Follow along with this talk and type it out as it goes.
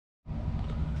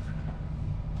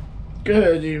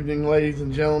Good evening, ladies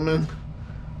and gentlemen.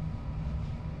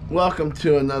 Welcome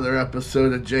to another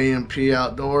episode of JMP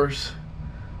Outdoors.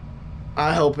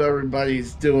 I hope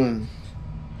everybody's doing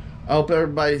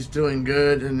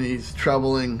good in these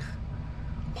troubling,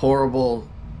 horrible,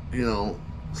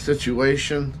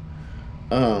 situation.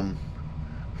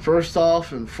 First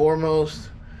off and foremost,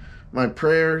 my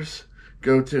prayers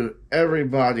go to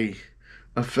everybody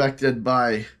affected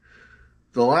by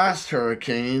the last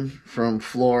hurricane from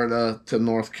Florida to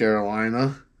North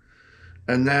Carolina,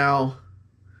 and now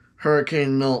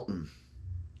Hurricane Milton.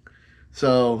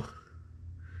 So,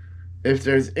 if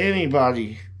there's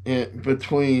anybody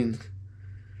between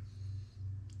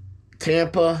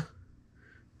Tampa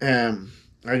and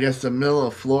I guess the middle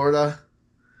of Florida,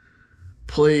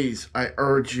 please, I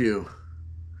urge you,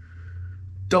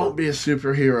 don't be a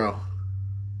superhero.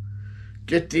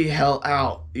 Get the hell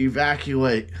out.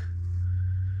 Evacuate.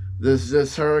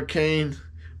 This Hurricane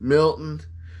Milton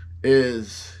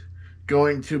is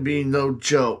going to be no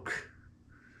joke.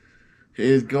 It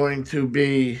is going to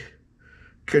be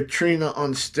Katrina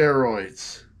on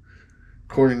steroids,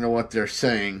 according to what they're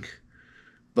saying.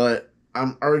 But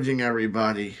I'm urging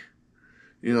everybody,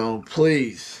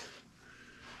 please,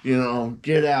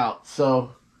 get out.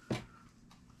 So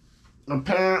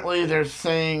apparently they're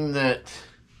saying that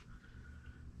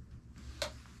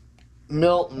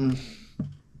Milton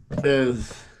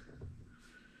is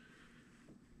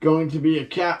going to be a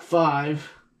Cat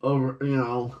 5 over,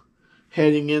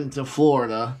 heading into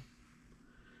Florida.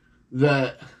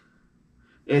 That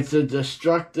it's a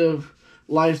destructive,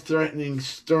 life-threatening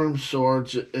storm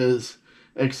surge is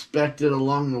expected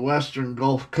along the western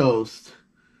Gulf Coast.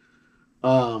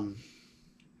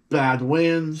 Bad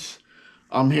winds.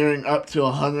 I'm hearing up to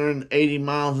 180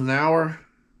 miles an hour.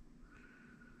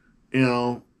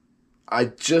 I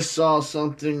just saw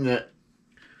something that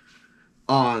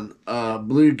on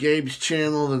Blue Gabe's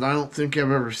channel that I don't think I've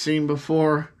ever seen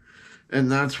before, and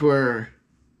that's where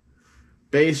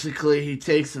basically he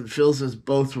takes and fills his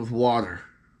boats with water.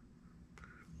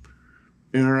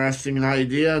 Interesting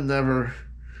idea. Never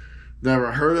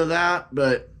heard of that,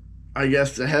 but I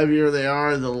guess the heavier they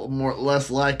are, the less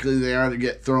likely they are to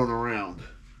get thrown around.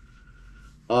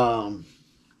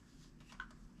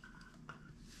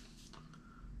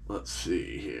 Let's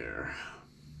see here.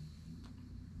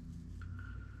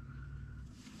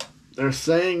 They're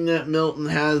saying that Milton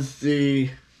has the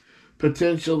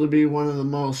potential to be one of the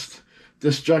most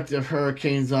destructive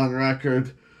hurricanes on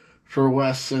record for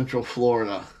West Central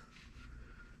Florida.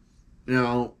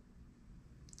 I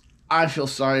feel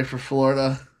sorry for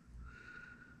Florida.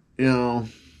 I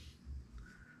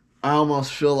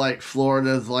almost feel like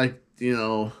Florida is like,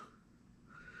 the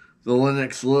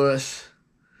Lennox Lewis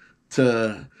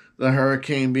to the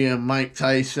hurricane being Mike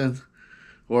Tyson,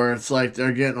 where it's like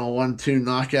they're getting a 1-2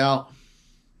 knockout,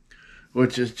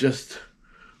 which is just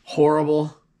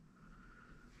horrible.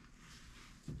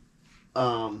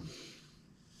 Let's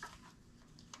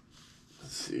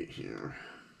see here.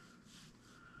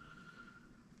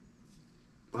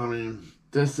 I mean,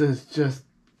 this is just...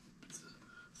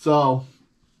 So,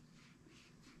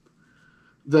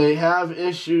 they have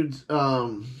issued,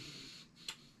 what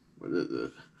is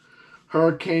it?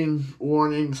 Hurricane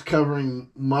warnings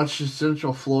covering much of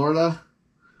Central Florida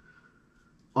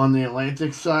on the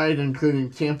Atlantic side,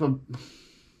 including Tampa.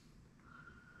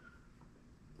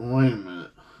 Wait a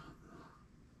minute.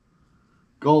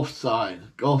 Gulf side,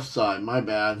 my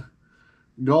bad.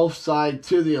 Gulf side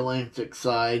to the Atlantic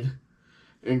side,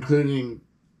 including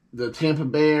the Tampa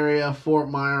Bay area, Fort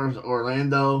Myers,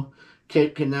 Orlando,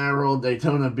 Cape Canaveral,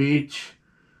 Daytona Beach.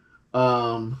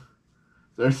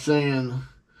 They're saying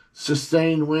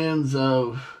sustained winds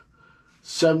of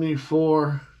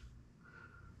 74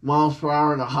 miles per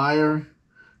hour to higher.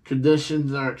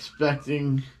 Conditions are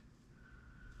expected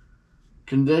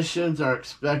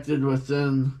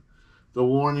within the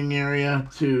warning area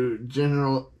to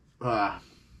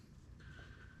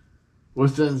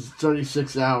within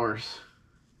 36 hours.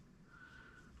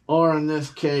 Or in this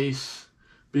case,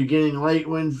 beginning late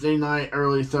Wednesday night,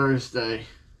 early Thursday.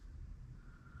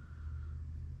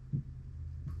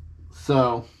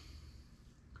 So,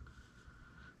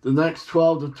 the next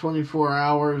 12 to 24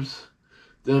 hours,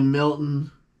 then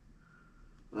Milton,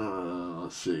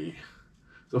 let's see.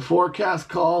 The forecast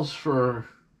calls for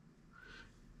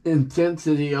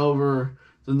intensity over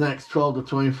the next 12 to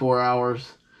 24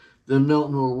 hours. Then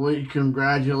Milton will weaken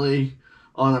gradually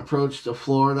on approach to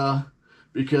Florida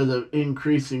because of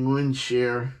increasing wind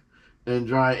shear and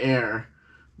dry air,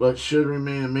 but should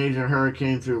remain a major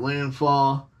hurricane through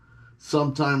landfall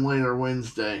sometime later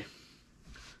Wednesday.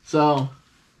 So,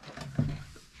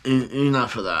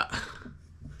 enough of that.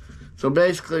 So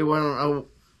basically, what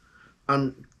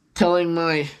I'm telling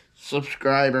my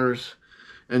subscribers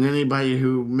and anybody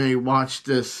who may watch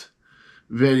this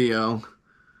video,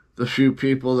 the few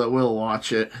people that will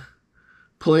watch it,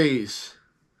 please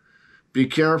be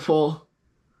careful,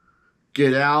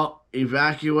 get out,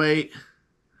 evacuate,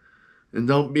 and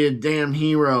don't be a damn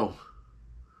hero.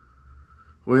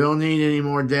 We don't need any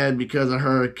more dead because of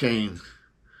hurricane.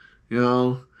 You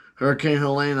know, Hurricane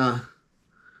Helena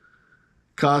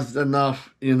caused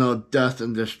enough, death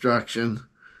and destruction.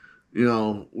 We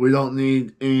don't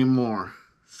need any more.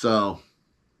 So,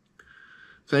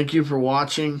 thank you for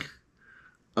watching.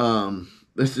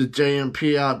 This is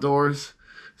JMP Outdoors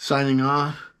signing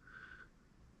off,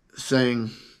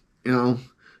 saying,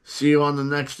 see you on the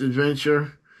next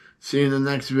adventure. See you in the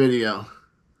next video.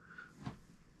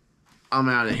 I'm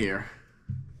out of here.